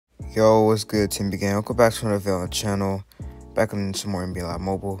Yo, what's good, Team Began? Welcome back to another video on the channel. Back on some more NBA Live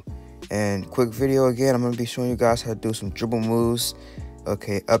Mobile. And quick video again, I'm going to be showing you guys how to do some dribble moves.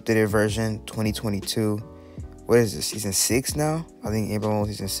 Okay, updated version 2022. What is this, season 6 now? I think NBA Mobile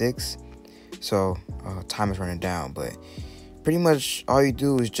season 6. So, time is running down. But pretty much all you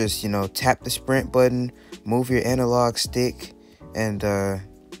do is just, tap the sprint button, move your analog stick, and,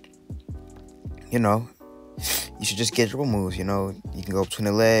 you should just get dribble moves. You can go between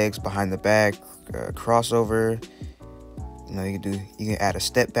the legs, behind the back, crossover. You can add a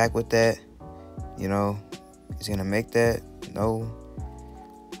step back with that. Is gonna make that? No.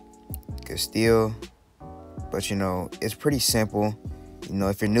 Good steal. But it's pretty simple.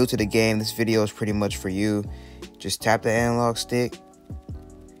 If you're new to the game, this video is pretty much for you. Just tap the analog stick.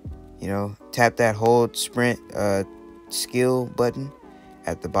 Tap that hold sprint skill button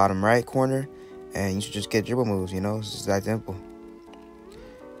at the bottom right corner, and you should just get dribble moves. It's just that simple.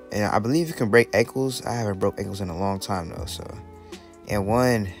 And I believe you can break ankles. I haven't broke ankles in a long time though. So, and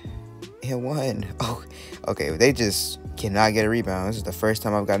one. Oh, okay. They just cannot get a rebound. This is the first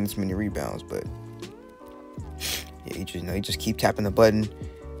time I've gotten this many rebounds. But yeah, you just keep tapping the button,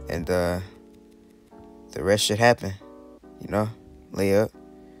 and the rest should happen. Layup.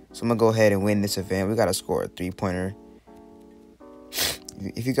 So I'm gonna go ahead and win this event. We gotta score a 3-pointer.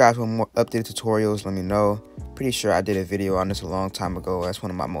 If you guys want more updated tutorials, let me know. Pretty sure I did a video on this a long time ago. That's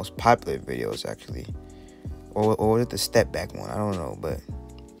one of my most popular videos, actually. Or was it the step back one? I don't know, but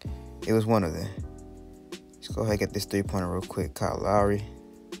it was one of them. Let's go ahead and get this 3-pointer real quick. Kyle Lowry.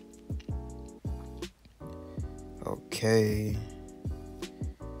 Okay.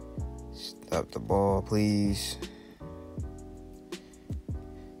 Stop the ball, please.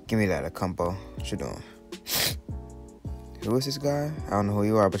 Give me that, a combo. What you doing? Who is this guy? I don't know who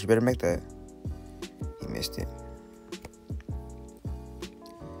you are, but you better make that. He missed it.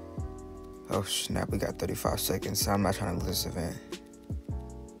 Oh, snap. We got 35 seconds, so I'm not trying to lose this event.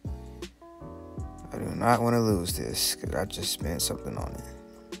 I do not want to lose this, because I just spent something on it.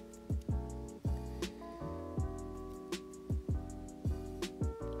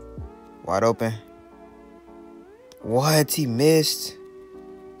 Wide open. What? He missed?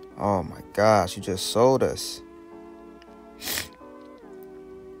 Oh, my gosh. You just sold us.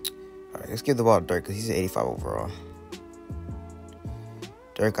 Let's give the ball to Dirk, because he's at 85 overall.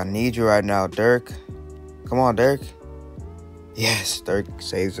 Dirk, I need you right now, Dirk. Come on, Dirk. Yes, Dirk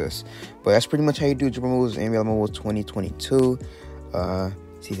saves us. But that's pretty much how you do dribble moves in NBA Live Mobile 2022,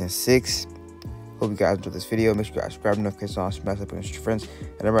 season 6. Hope you guys enjoyed this video. Make sure you guys subscribe, notifications on, smash up with your friends,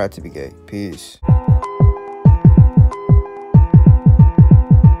 and remember to be gay. Peace.